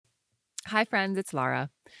Hi, friends, it's Lara.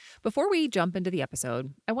 Before we jump into the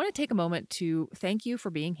episode, I want to take a moment to thank you for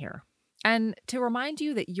being here and to remind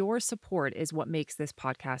you that your support is what makes this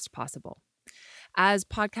podcast possible. As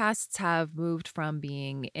podcasts have moved from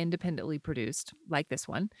being independently produced, like this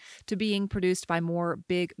one, to being produced by more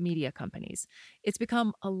big media companies, it's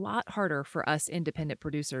become a lot harder for us independent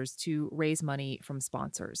producers to raise money from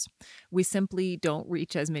sponsors. We simply don't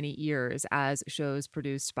reach as many ears as shows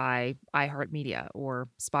produced by iHeartMedia or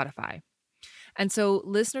Spotify. And so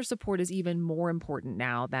listener support is even more important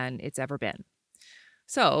now than it's ever been.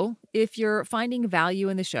 So, if you're finding value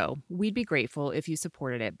in the show, we'd be grateful if you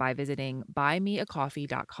supported it by visiting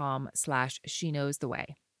buymeacoffee.com/she knows the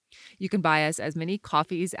way. You can buy us as many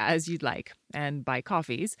coffees as you'd like. And by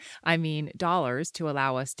coffees, I mean dollars to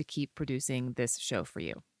allow us to keep producing this show for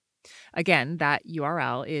you. Again, that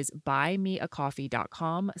URL is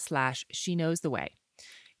buymeacoffee.com/she knows the way.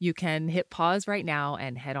 You can hit pause right now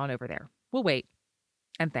and head on over there. We'll wait.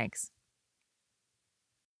 And thanks.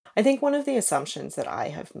 I think one of the assumptions that I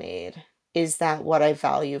have made is that what I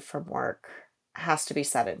value from work has to be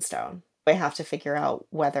set in stone. I have to figure out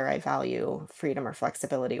whether I value freedom or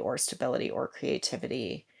flexibility or stability or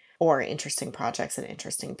creativity or interesting projects and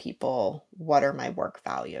interesting people. What are my work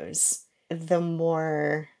values? The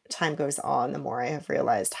more time goes on, the more I have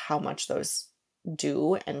realized how much those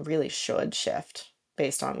do and really should shift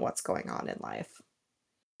based on what's going on in life.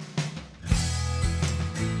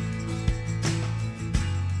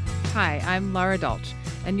 Hi, I'm Lara Dolch,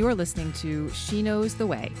 and you're listening to She Knows the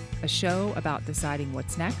Way, a show about deciding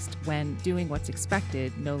what's next when doing what's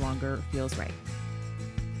expected no longer feels right.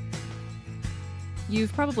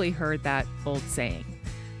 You've probably heard that old saying,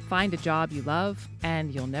 find a job you love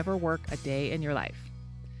and you'll never work a day in your life.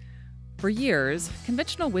 For years,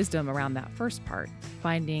 conventional wisdom around that first part,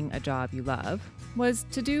 finding a job you love, was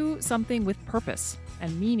to do something with purpose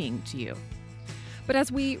and meaning to you. But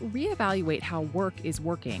as we reevaluate how work is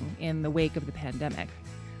working in the wake of the pandemic,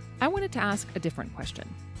 I wanted to ask a different question.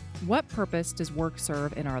 What purpose does work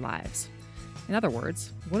serve in our lives? In other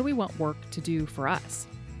words, what do we want work to do for us?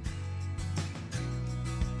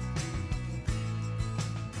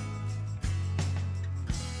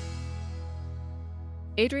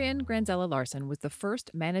 Adrienne Granzella Larson was the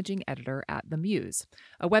first managing editor at The Muse,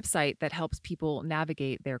 a website that helps people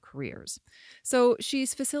navigate their careers. So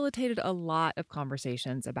she's facilitated a lot of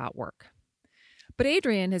conversations about work. But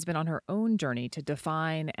Adrienne has been on her own journey to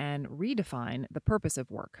define and redefine the purpose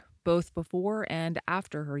of work, both before and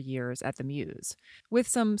after her years at The Muse, with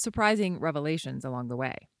some surprising revelations along the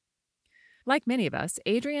way. Like many of us,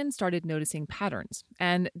 Adrienne started noticing patterns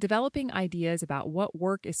and developing ideas about what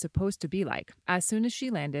work is supposed to be like as soon as she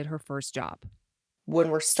landed her first job. When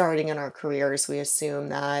we're starting in our careers, we assume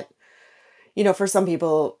that, for some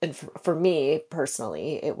people, and for me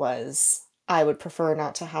personally, it was I would prefer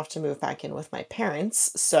not to have to move back in with my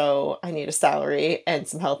parents. So I need a salary and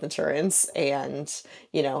some health insurance and,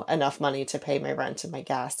 enough money to pay my rent and my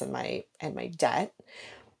gas and my debt.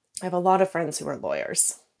 I have a lot of friends who are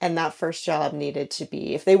lawyers, and that first job needed to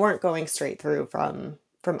be, if they weren't going straight through from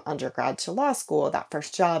undergrad to law school, that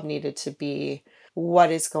first job needed to be what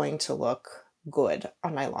is going to look good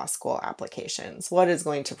on my law school applications, what is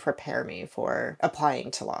going to prepare me for applying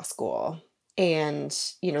to law school. And,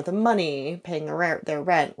 the money paying their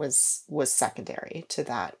rent was secondary to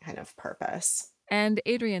that kind of purpose. And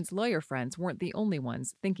Adrienne's lawyer friends weren't the only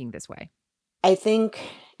ones thinking this way. I think,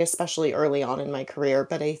 especially early on in my career,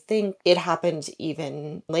 but I think it happened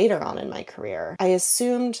even later on in my career. I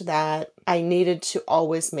assumed that I needed to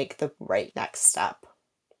always make the right next step,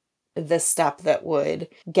 the step that would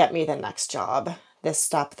get me the next job, the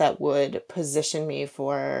step that would position me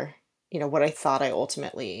for, what I thought I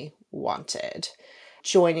ultimately wanted,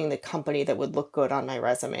 joining the company that would look good on my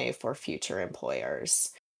resume for future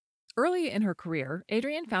employers. Early in her career,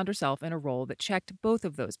 Adrienne found herself in a role that checked both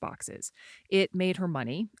of those boxes. It made her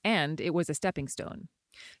money, and it was a stepping stone.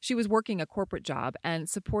 She was working a corporate job and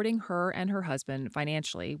supporting her and her husband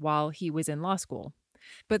financially while he was in law school.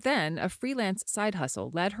 But then a freelance side hustle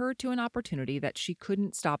led her to an opportunity that she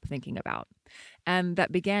couldn't stop thinking about, and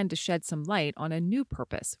that began to shed some light on a new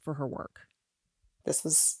purpose for her work. This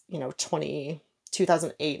was,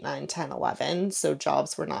 2008, 9, 10, 11, so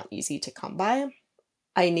jobs were not easy to come by.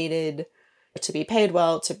 I needed to be paid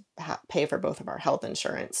well, to pay for both of our health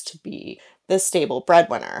insurance, to be the stable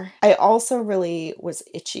breadwinner. I also really was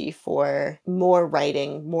itchy for more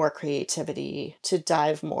writing, more creativity, to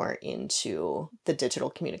dive more into the digital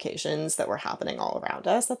communications that were happening all around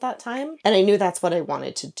us at that time. And I knew that's what I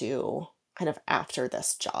wanted to do kind of after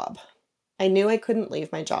this job. I knew I couldn't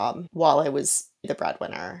leave my job while I was the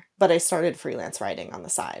breadwinner, but I started freelance writing on the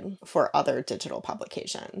side for other digital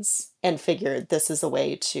publications and figured this is a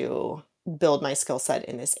way to build my skill set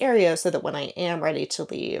in this area so that when I am ready to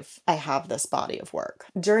leave, I have this body of work.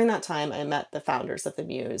 During that time, I met the founders of the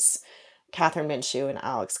Muse, Catherine Minshew and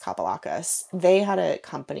Alex Kapalakis. They had a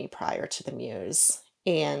company prior to the Muse,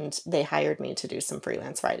 and they hired me to do some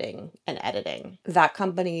freelance writing and editing. That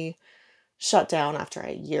company shut down after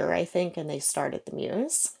a year, I think, and they started the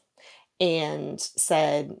Muse and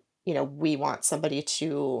said, we want somebody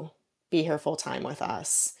to be here full time with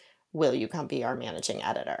us. Will you come be our managing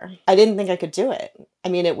editor? I didn't think I could do it. I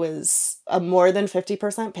mean, it was a more than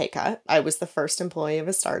 50% pay cut. I was the first employee of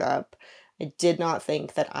a startup. I did not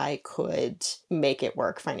think that I could make it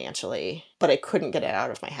work financially, but I couldn't get it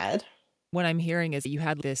out of my head. What I'm hearing is that you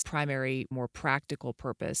had this primary, more practical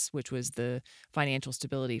purpose, which was the financial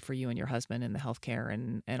stability for you and your husband and the healthcare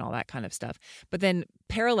and all that kind of stuff. But then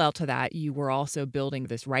parallel to that, you were also building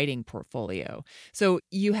this writing portfolio. So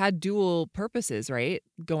you had dual purposes, right,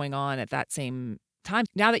 going on at that same time.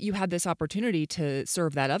 Now that you had this opportunity to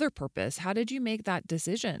serve that other purpose, how did you make that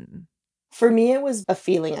decision? For me, it was a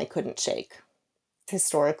feeling I couldn't shake.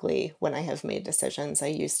 Historically, when I have made decisions, I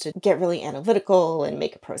used to get really analytical and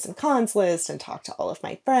make a pros and cons list and talk to all of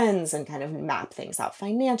my friends and kind of map things out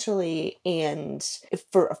financially. And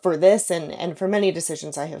for this and for many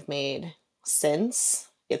decisions I have made since,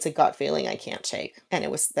 it's a gut feeling I can't shake. And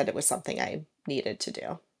it was something I needed to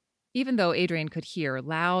do. Even though Adrienne could hear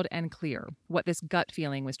loud and clear what this gut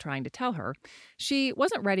feeling was trying to tell her, she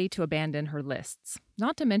wasn't ready to abandon her lists,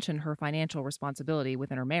 not to mention her financial responsibility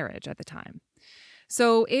within her marriage at the time.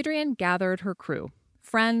 So Adrienne gathered her crew,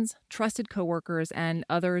 friends, trusted coworkers, and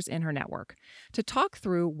others in her network to talk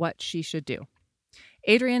through what she should do.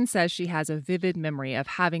 Adrienne says she has a vivid memory of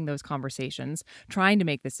having those conversations, trying to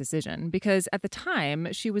make this decision, because at the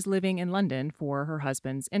time she was living in London for her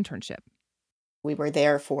husband's internship. We were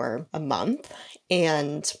there for a month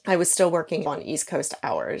and I was still working on East Coast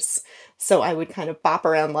hours. So I would kind of bop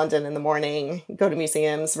around London in the morning, go to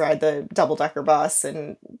museums, ride the double-decker bus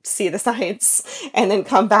and see the sights, and then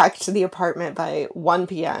come back to the apartment by 1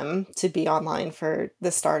 p.m. to be online for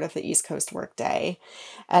the start of the East Coast workday.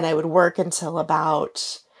 And I would work until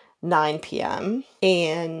about 9 p.m.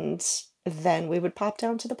 And then we would pop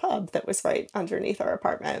down to the pub that was right underneath our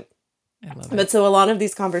apartment. I love it. But so a lot of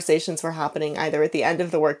these conversations were happening either at the end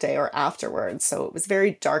of the workday or afterwards. So it was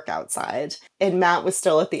very dark outside. And Matt was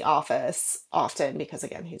still at the office often because,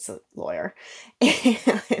 again, he's a lawyer.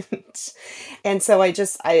 And so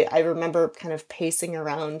I remember kind of pacing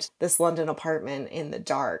around this London apartment in the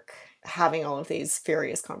dark, having all of these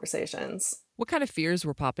furious conversations. What kind of fears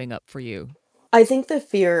were popping up for you? I think the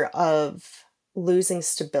fear of losing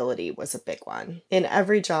stability was a big one. In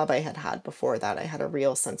every job I had had before that, I had a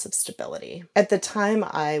real sense of stability. At the time,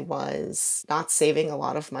 I was not saving a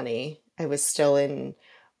lot of money. I was still in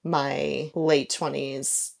my late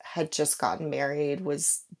 20s, had just gotten married,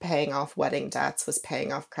 was paying off wedding debts, was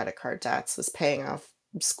paying off credit card debts, was paying off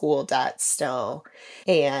school debt still.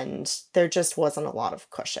 And there just wasn't a lot of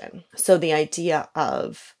cushion. So the idea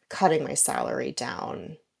of cutting my salary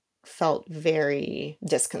down felt very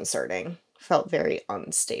disconcerting, felt very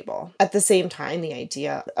unstable. At the same time, the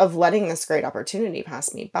idea of letting this great opportunity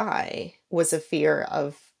pass me by was a fear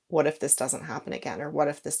of, what if this doesn't happen again? Or what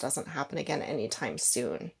if this doesn't happen again anytime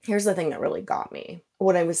soon? Here's the thing that really got me.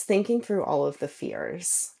 When I was thinking through all of the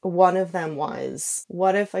fears, one of them was,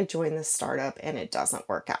 what if I join this startup and it doesn't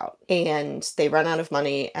work out? And they run out of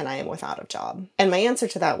money and I am without a job. And my answer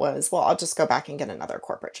to that was, well, I'll just go back and get another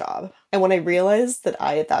corporate job. And when I realized that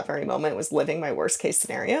I, at that very moment, was living my worst case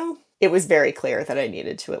scenario, it was very clear that I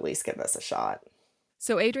needed to at least give this a shot.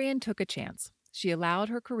 So Adrienne took a chance. She allowed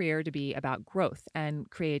her career to be about growth and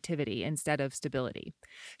creativity instead of stability.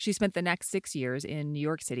 She spent the next 6 years in New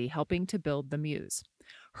York City helping to build the Muse.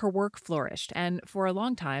 Her work flourished, and for a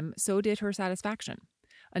long time, so did her satisfaction.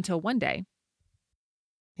 Until one day,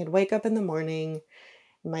 I'd wake up in the morning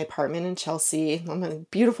in my apartment in Chelsea, on a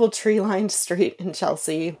beautiful tree-lined street in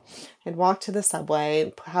Chelsea. I'd walk to the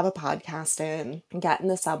subway, have a podcast in, and get in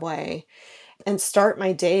the subway, and start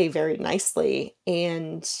my day very nicely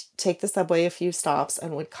and take the subway a few stops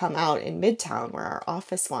and would come out in Midtown where our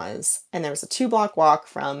office was. And there was a 2-block walk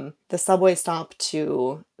from the subway stop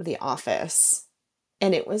to the office.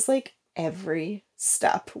 And it was like every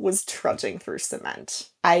step was trudging through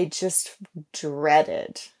cement. I just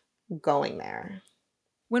dreaded going there.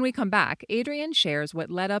 when we come back, Adrienne shares what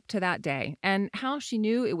led up to that day and how she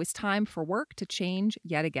knew it was time for work to change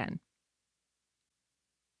yet again.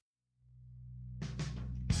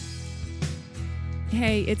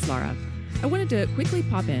 Hey, it's Laura. I wanted to quickly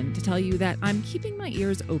pop in to tell you that I'm keeping my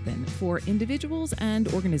ears open for individuals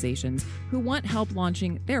and organizations who want help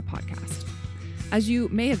launching their podcast. As you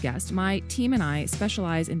may have guessed, my team and I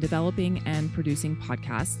specialize in developing and producing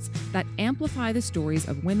podcasts that amplify the stories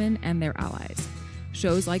of women and their allies.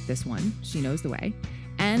 Shows like this one, She Knows the Way,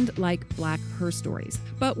 and like Black Her Stories.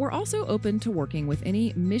 But we're also open to working with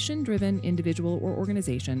any mission-driven individual or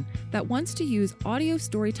organization that wants to use audio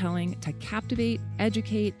storytelling to captivate,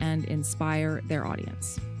 educate, and inspire their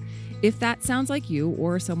audience. If that sounds like you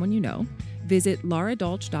or someone you know, visit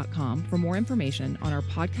laradolch.com for more information on our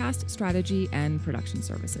podcast strategy and production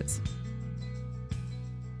services.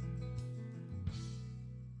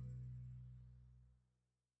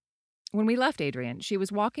 When we left Adrienne, she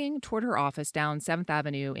was walking toward her office down 7th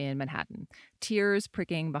Avenue in Manhattan, tears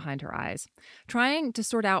pricking behind her eyes, trying to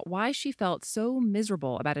sort out why she felt so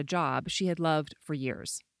miserable about a job she had loved for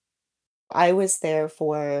years. I was there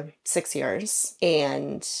for 6 years,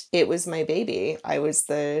 and it was my baby. I was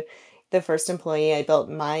the first employee. I built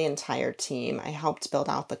my entire team. I helped build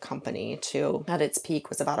out the company to, at its peak,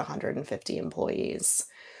 was about 150 employees.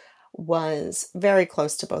 Was very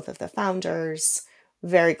close to both of the founders,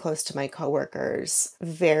 very close to my coworkers,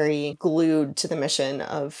 very glued to the mission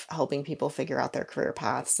of helping people figure out their career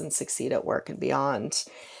paths and succeed at work and beyond.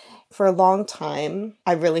 For a long time,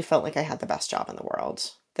 I really felt like I had the best job in the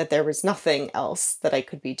world, that there was nothing else that I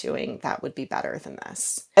could be doing that would be better than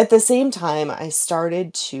this. At the same time, I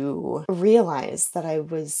started to realize that I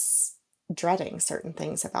was dreading certain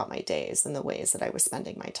things about my days and the ways that I was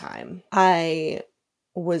spending my time. I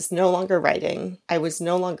was no longer writing. I was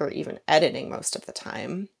no longer even editing most of the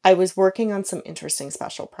time. I was working on some interesting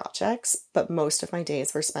special projects, but most of my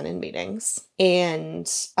days were spent in meetings.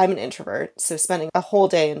 And I'm an introvert, so spending a whole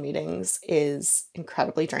day in meetings is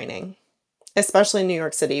incredibly draining, especially in New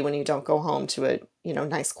York City when you don't go home to a,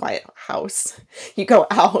 nice quiet house. You go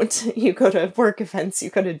out, you go to work events, you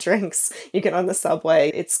go to drinks, you get on the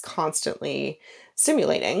subway. It's constantly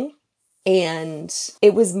stimulating. And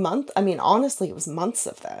it was honestly, it was months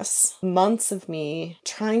of this, months of me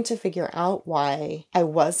trying to figure out why I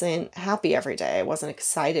wasn't happy every day. I wasn't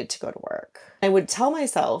excited to go to work. I would tell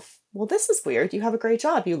myself, well, this is weird. You have a great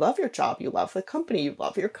job. You love your job. You love the company. You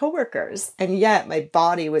love your coworkers. And yet my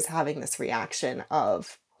body was having this reaction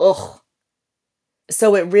of, ugh.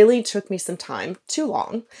 So it really took me some time, too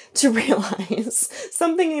long, to realize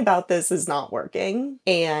something about this is not working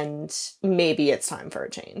and maybe it's time for a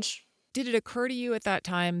change. Did it occur to you at that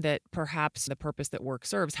time that perhaps the purpose that work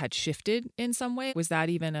serves had shifted in some way? Was that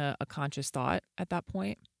even a conscious thought at that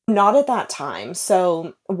point? Not at that time.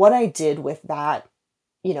 So what I did with that,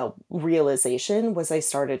 realization was I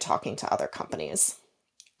started talking to other companies.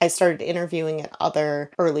 I started interviewing at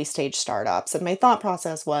other early stage startups. And my thought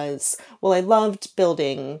process was, well, I loved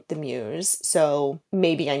building the Muse. So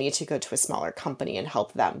maybe I need to go to a smaller company and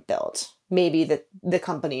help them build. Maybe the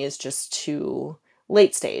company is just too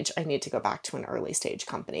late stage. I need to go back to an early stage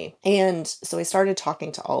company. And so I started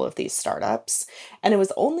talking to all of these startups. And it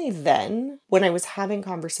was only then when I was having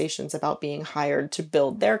conversations about being hired to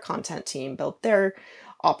build their content team, build their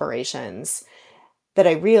operations, that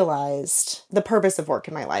I realized the purpose of work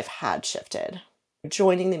in my life had shifted.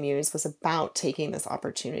 Joining the Muse was about taking this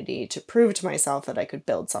opportunity to prove to myself that I could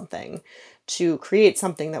build something, to create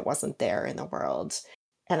something that wasn't there in the world.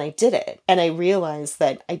 And I did it. And I realized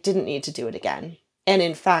that I didn't need to do it again. And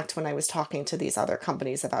in fact, when I was talking to these other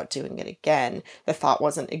companies about doing it again, the thought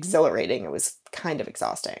wasn't exhilarating. It was kind of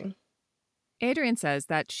exhausting. Adrienne says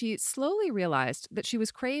that she slowly realized that she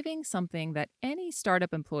was craving something that any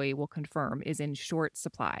startup employee will confirm is in short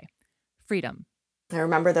supply: freedom. I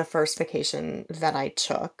remember the first vacation that I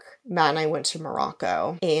took. Matt and I went to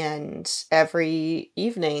Morocco, and every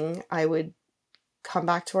evening I would come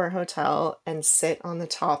back to our hotel and sit on the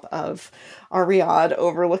top of our riad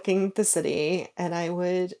overlooking the city, and I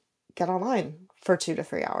would get online for 2 to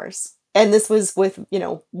 3 hours. And this was with,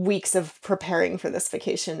 weeks of preparing for this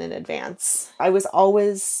vacation in advance. I was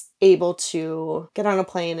always able to get on a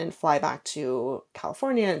plane and fly back to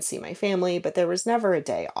California and see my family, but there was never a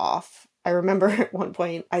day off. I remember at one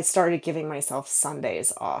point I started giving myself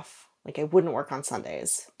Sundays off. Like I wouldn't work on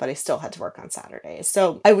Sundays, but I still had to work on Saturdays.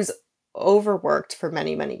 So I was overworked for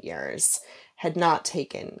many, many years, had not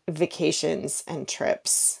taken vacations and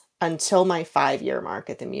trips until my 5-year mark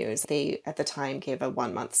at the Muse. They, at the time, gave a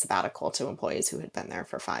 1-month sabbatical to employees who had been there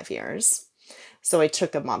for 5 years. So I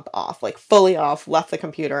took a month off, like fully off, left the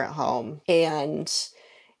computer at home. And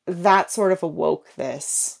that sort of awoke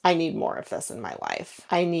this. I need more of this in my life.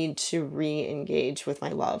 I need to re engage with my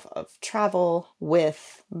love of travel,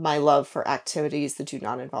 with my love for activities that do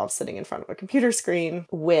not involve sitting in front of a computer screen,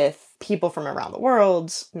 with people from around the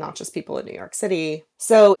world, not just people in New York City.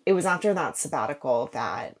 So it was after that sabbatical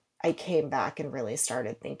that I came back and really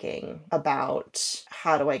started thinking about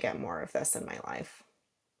how do I get more of this in my life.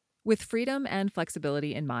 With freedom and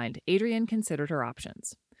flexibility in mind, Adrienne considered her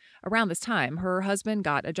options. Around this time, her husband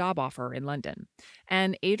got a job offer in London,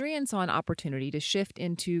 and Adrienne saw an opportunity to shift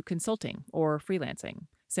into consulting or freelancing,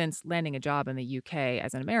 since landing a job in the UK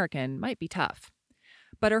as an American might be tough.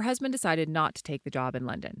 But her husband decided not to take the job in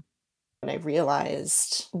London. And I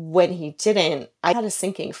realized when he didn't, I had a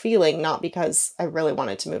sinking feeling, not because I really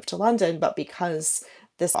wanted to move to London, but because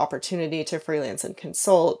this opportunity to freelance and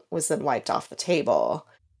consult was then wiped off the table.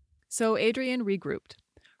 So Adrienne regrouped.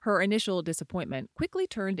 Her initial disappointment quickly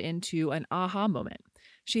turned into an aha moment.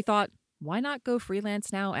 She thought, why not go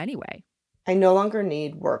freelance now anyway? I no longer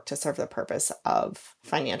need work to serve the purpose of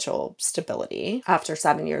financial stability. After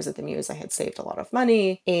 7 years at the Muse, I had saved a lot of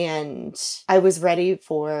money and I was ready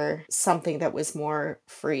for something that was more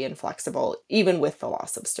free and flexible, even with the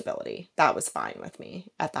loss of stability. That was fine with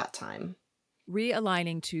me at that time.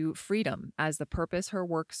 Realigning to freedom as the purpose her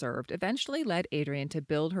work served eventually led Adrienne to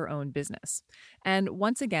build her own business. And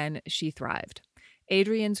once again, she thrived.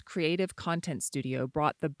 Adrienne's creative content studio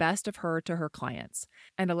brought the best of her to her clients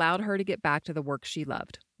and allowed her to get back to the work she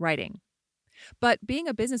loved, writing. But being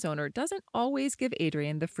a business owner doesn't always give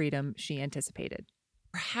Adrienne the freedom she anticipated.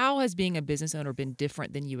 How has being a business owner been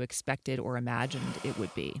different than you expected or imagined it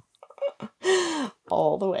would be?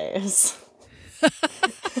 All the ways.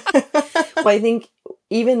 Well, I think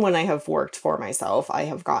even when I have worked for myself, I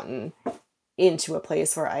have gotten into a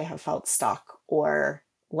place where I have felt stuck or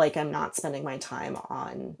like I'm not spending my time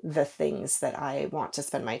on the things that I want to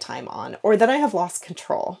spend my time on, or that I have lost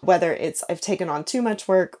control. Whether it's I've taken on too much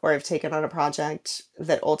work, or I've taken on a project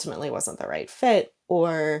that ultimately wasn't the right fit,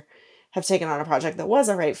 or have taken on a project that was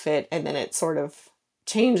a right fit and then it sort of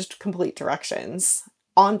changed complete directions.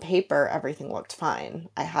 On paper, everything looked fine.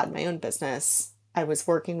 I had my own business. I was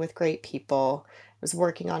working with great people. I was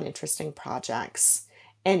working on interesting projects.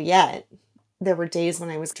 And yet, there were days when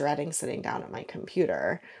I was dreading sitting down at my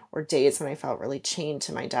computer, or days when I felt really chained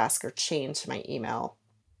to my desk or chained to my email.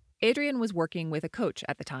 Adrienne was working with a coach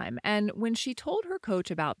at the time, and when she told her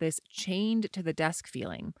coach about this chained to the desk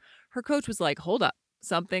feeling, her coach was like, hold up,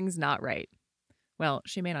 something's not right. Well,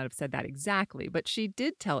 she may not have said that exactly, but she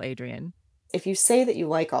did tell Adrienne. If you say that you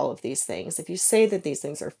like all of these things, if you say that these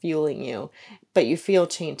things are fueling you, but you feel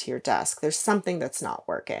chained to your desk, there's something that's not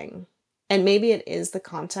working. And maybe it is the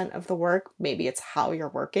content of the work, maybe it's how you're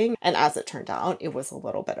working. And as it turned out, it was a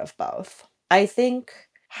little bit of both. I think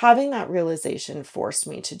having that realization forced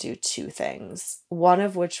me to do two things. One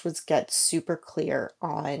of which was get super clear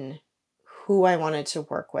on who I wanted to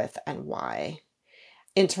work with and why,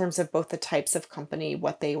 in terms of both the types of company,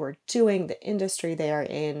 what they were doing, the industry they are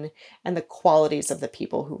in, and the qualities of the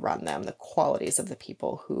people who run them, the qualities of the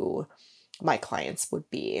people who my clients would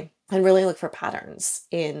be, and really look for patterns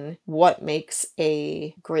in what makes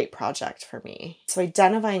a great project for me. So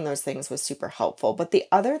identifying those things was super helpful. But the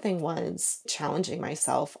other thing was challenging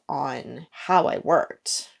myself on how I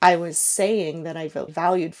worked. I was saying that I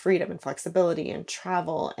valued freedom and flexibility and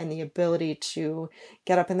travel and the ability to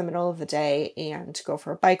get up in the middle of the day and go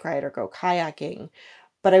for a bike ride or go kayaking.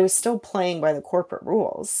 But I was still playing by the corporate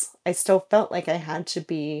rules. I still felt like I had to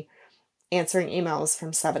be answering emails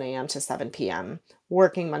from 7 a.m. to 7 p.m.,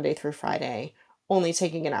 working Monday through Friday, only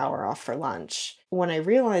taking an hour off for lunch. When I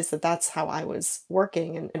realized that that's how I was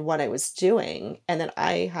working and what I was doing, and that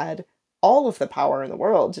I had all of the power in the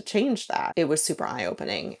world to change that, it was super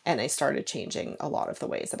eye-opening. And I started changing a lot of the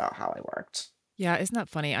ways about how I worked. Yeah, isn't that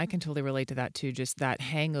funny? I can totally relate to that too. Just that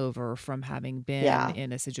hangover from having been Yeah.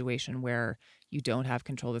 in a situation where you don't have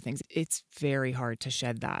control of things. It's very hard to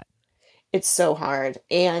shed that. It's so hard.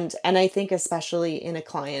 And I think especially in a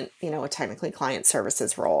client, a technically client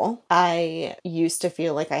services role, I used to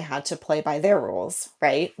feel like I had to play by their rules,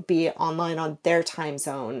 right? Be online on their time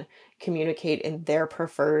zone, communicate in their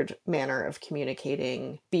preferred manner of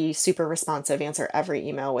communicating, be super responsive, answer every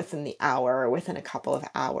email within the hour, within a couple of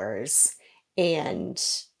hours. And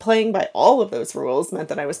playing by all of those rules meant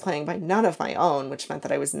that I was playing by none of my own, which meant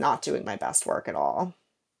that I was not doing my best work at all.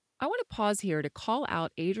 I want to pause here to call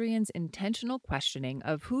out Adrienne's intentional questioning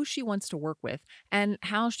of who she wants to work with and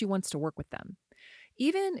how she wants to work with them.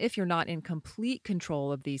 Even if you're not in complete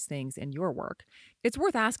control of these things in your work, it's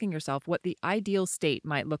worth asking yourself what the ideal state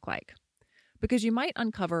might look like. because you might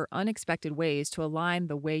uncover unexpected ways to align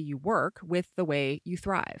the way you work with the way you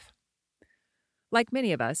thrive. Like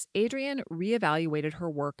many of us, Adrienne reevaluated her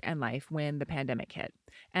work and life when the pandemic hit,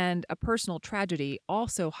 and a personal tragedy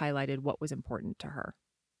also highlighted what was important to her.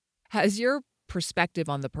 Has your perspective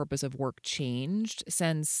on the purpose of work changed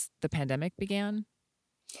since the pandemic began?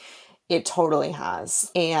 It totally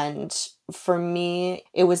has. And for me,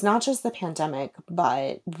 it was not just the pandemic,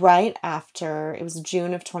 but right after, it was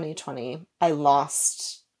June of 2020, I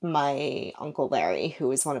lost my Uncle Larry, who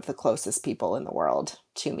was one of the closest people in the world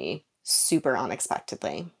to me, super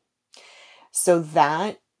unexpectedly. So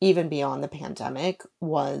that, even beyond the pandemic, it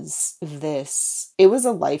was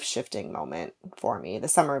a life-shifting moment for me. The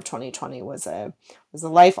summer of 2020 was a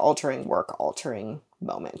life-altering, work-altering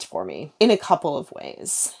moment for me in a couple of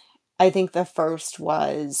ways. I think the first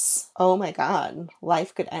was, oh my God,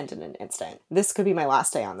 life could end in an instant. This could be my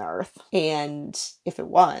last day on the earth. And if it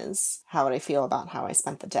was, how would I feel about how I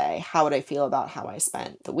spent the day? How would I feel about how I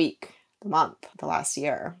spent the week, the month, the last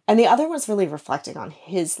year? And the other was really reflecting on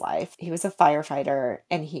his life. He was a firefighter,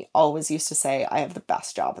 and he always used to say, I have the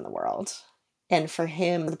best job in the world. And for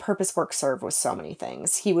him, the purpose work served was so many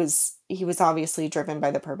things. He was obviously driven by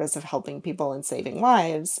the purpose of helping people and saving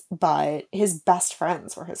lives, but his best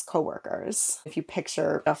friends were his coworkers. If you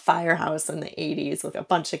picture a firehouse in the 80s with a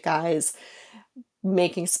bunch of guys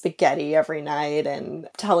making spaghetti every night and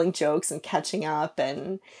telling jokes and catching up,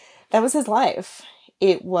 and that was his life.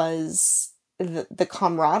 It was the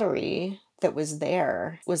camaraderie that was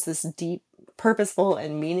there was this deep, purposeful,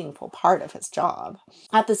 and meaningful part of his job.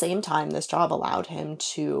 At the same time, this job allowed him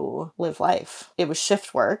to live life. It was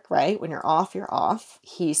shift work, right? When you're off, you're off.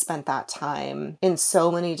 He spent that time in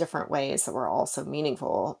so many different ways that were also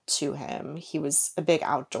meaningful to him. He was a big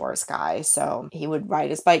outdoors guy, so he would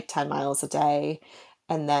ride his bike 10 miles a day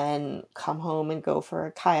and then come home and go for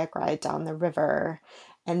a kayak ride down the river.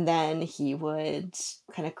 And then he would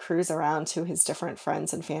kind of cruise around to his different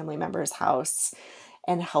friends and family members' house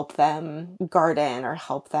and help them garden or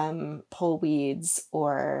help them pull weeds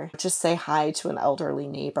or just say hi to an elderly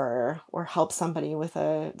neighbor or help somebody with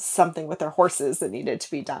something with their horses that needed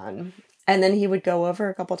to be done. And then he would go over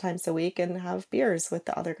a couple times a week and have beers with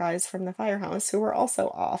the other guys from the firehouse who were also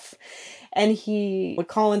off. And he would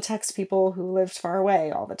call and text people who lived far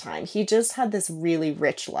away all the time. He just had this really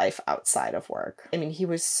rich life outside of work. I mean, he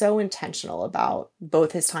was so intentional about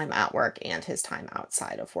both his time at work and his time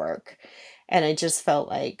outside of work. And I just felt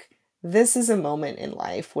like this is a moment in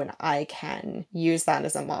life when I can use that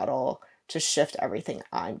as a model to shift everything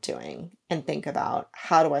I'm doing and think about,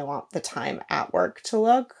 how do I want the time at work to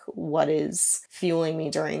look? What is fueling me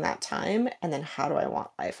during that time? And then how do I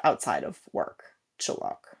want life outside of work to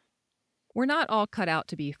look? We're not all cut out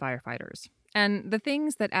to be firefighters. And the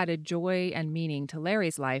things that added joy and meaning to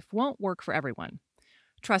Larry's life won't work for everyone.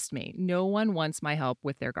 Trust me, no one wants my help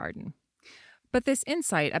with their garden. But this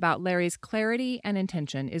insight about Larry's clarity and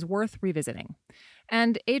intention is worth revisiting.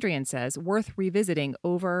 And Adrienne says worth revisiting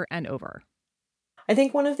over and over. I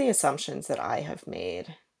think one of the assumptions that I have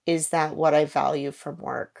made is that what I value from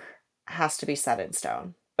work has to be set in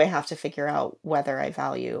stone. I have to figure out whether I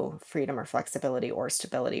value freedom or flexibility or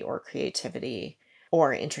stability or creativity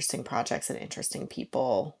or interesting projects and interesting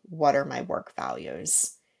people. What are my work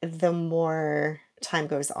values? The more time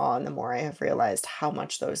goes on, the more I have realized how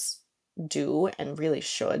much those do and really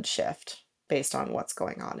should shift based on what's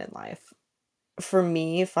going on in life. For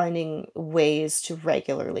me, finding ways to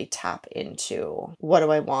regularly tap into, what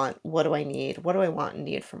do I want? What do I need? What do I want and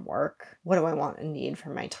need from work? What do I want and need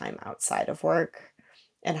from my time outside of work?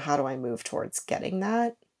 And how do I move towards getting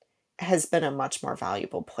that? Has been a much more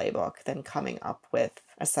valuable playbook than coming up with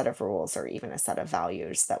a set of rules or even a set of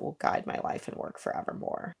values that will guide my life and work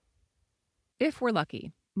forevermore. If we're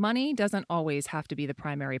lucky, money doesn't always have to be the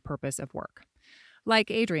primary purpose of work. Like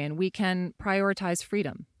Adrienne, we can prioritize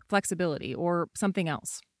freedom, flexibility, or something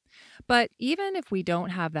else. But even if we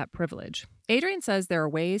don't have that privilege, Adrienne says there are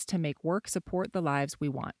ways to make work support the lives we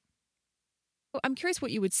want. I'm curious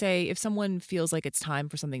what you would say if someone feels like it's time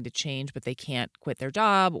for something to change, but they can't quit their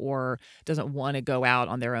job or doesn't want to go out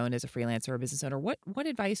on their own as a freelancer or business owner. What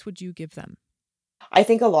advice would you give them? I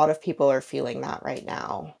think a lot of people are feeling that right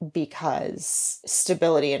now because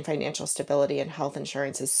stability and financial stability and health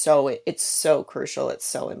insurance it's so crucial, it's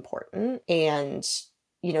so important. And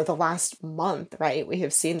the last month, right, we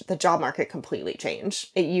have seen the job market completely change.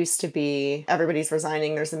 It used to be everybody's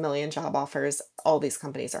resigning, there's a million job offers, all these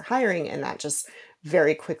companies are hiring, and that just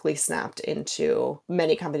very quickly snapped into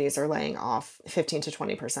many companies are laying off 15 to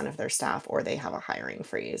 20% of their staff, or they have a hiring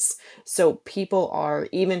freeze. So people are,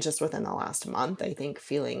 even just within the last month, I think,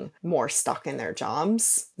 feeling more stuck in their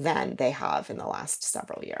jobs than they have in the last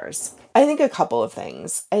several years. I think a couple of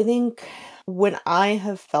things. I think when I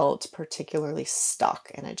have felt particularly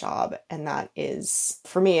stuck in a job, and that is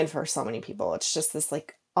for me and for so many people, it's just this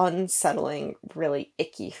like unsettling, really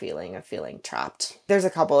icky feeling of feeling trapped. There's a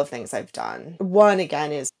couple of things I've done. One,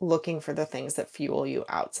 again, is looking for the things that fuel you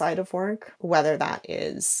outside of work, whether that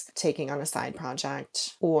is taking on a side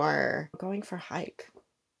project or going for a hike.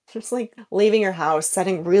 Just like leaving your house,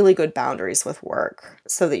 setting really good boundaries with work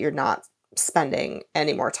so that you're not spending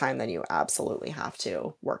any more time than you absolutely have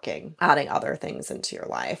to working, adding other things into your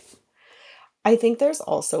life. I think there's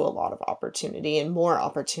also a lot of opportunity, and more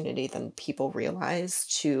opportunity than people realize,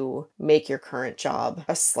 to make your current job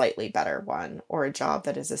a slightly better one, or a job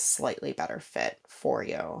that is a slightly better fit for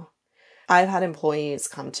you. I've had employees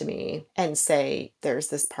come to me and say, there's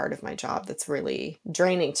this part of my job that's really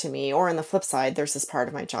draining to me, or on the flip side, there's this part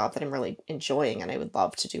of my job that I'm really enjoying and I would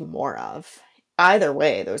love to do more of. Either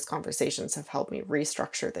way, those conversations have helped me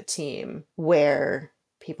restructure the team where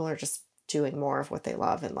people are just doing more of what they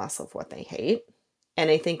love and less of what they hate. And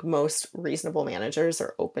I think most reasonable managers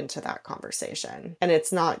are open to that conversation. And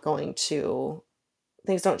it's not going to,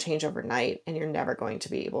 things don't change overnight, and you're never going to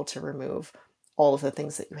be able to remove all of the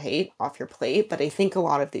things that you hate off your plate. But I think a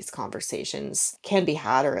lot of these conversations can be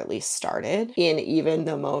had, or at least started, in even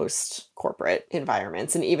the most corporate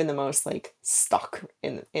environments and even the most like stuck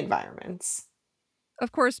in environments.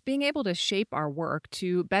 Of course, being able to shape our work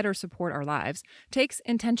to better support our lives takes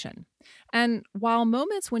intention. And while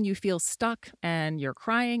moments when you feel stuck and you're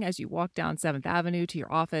crying as you walk down 7th Avenue to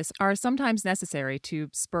your office are sometimes necessary to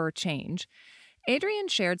spur change, Adrienne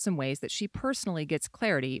shared some ways that she personally gets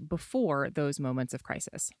clarity before those moments of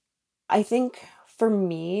crisis. I think for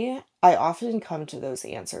me, I often come to those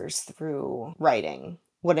answers through writing.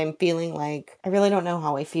 When I'm feeling like I really don't know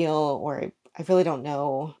how I feel, or I really don't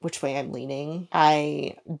know which way I'm leaning,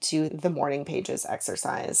 I do the morning pages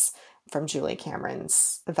exercise from Julia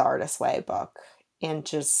Cameron's The Artist's Way book, and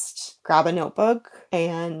just grab a notebook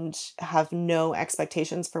and have no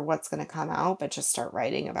expectations for what's going to come out, but just start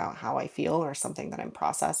writing about how I feel or something that I'm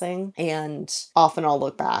processing. And often I'll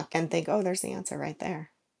look back and think, oh, there's the answer right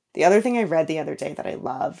there. The other thing I read the other day that I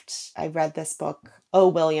loved, I read this book, Oh,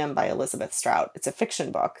 William by Elizabeth Strout. It's a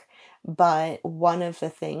fiction book. But one of the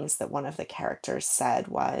things that one of the characters said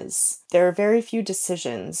was, there are very few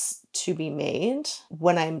decisions to be made.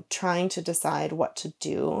 When I'm trying to decide what to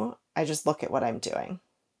do, I just look at what I'm doing.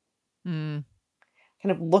 Mm.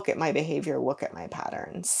 Kind of look at my behavior, look at my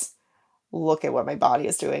patterns, look at what my body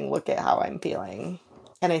is doing, look at how I'm feeling.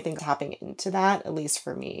 And I think tapping into that, at least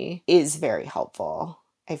for me, is very helpful.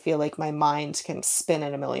 I feel like my mind can spin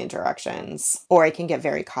in a million directions, or I can get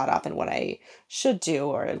very caught up in what I should do,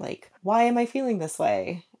 or like, why am I feeling this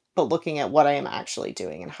way? But looking at what I am actually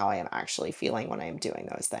doing and how I am actually feeling when I am doing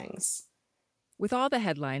those things. With all the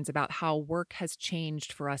headlines about how work has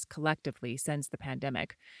changed for us collectively since the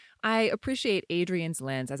pandemic, I appreciate Adrienne's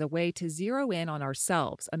lens as a way to zero in on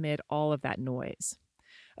ourselves amid all of that noise.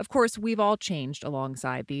 Of course, we've all changed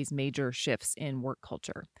alongside these major shifts in work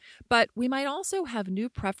culture, but we might also have new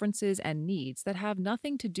preferences and needs that have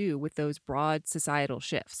nothing to do with those broad societal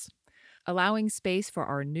shifts, allowing space for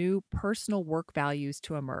our new personal work values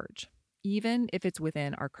to emerge, even if it's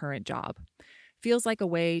within our current job. Feels like a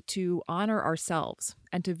way to honor ourselves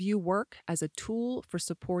and to view work as a tool for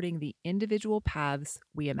supporting the individual paths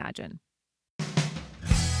we imagine.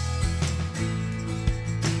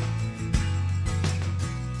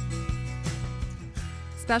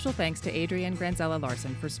 Special thanks to Adrienne Granzella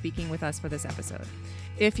Larson for speaking with us for this episode.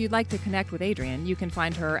 If you'd like to connect with Adrienne, you can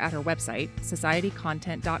find her at her website,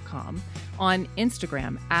 societycontent.com, on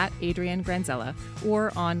Instagram at Adrienne Granzella,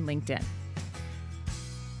 or on LinkedIn.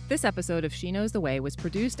 This episode of She Knows the Way was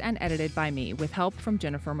produced and edited by me with help from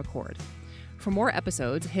Jennifer McCord. For more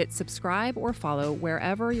episodes, hit subscribe or follow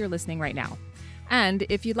wherever you're listening right now. And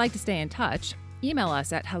if you'd like to stay in touch, email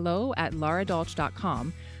us at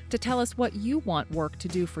hello@laradolch.com to tell us what you want work to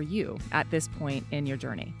do for you at this point in your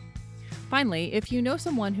journey. Finally, if you know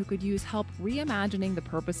someone who could use help reimagining the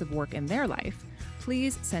purpose of work in their life,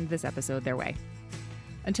 please send this episode their way.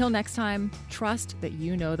 Until next time, trust that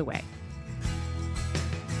you know the way.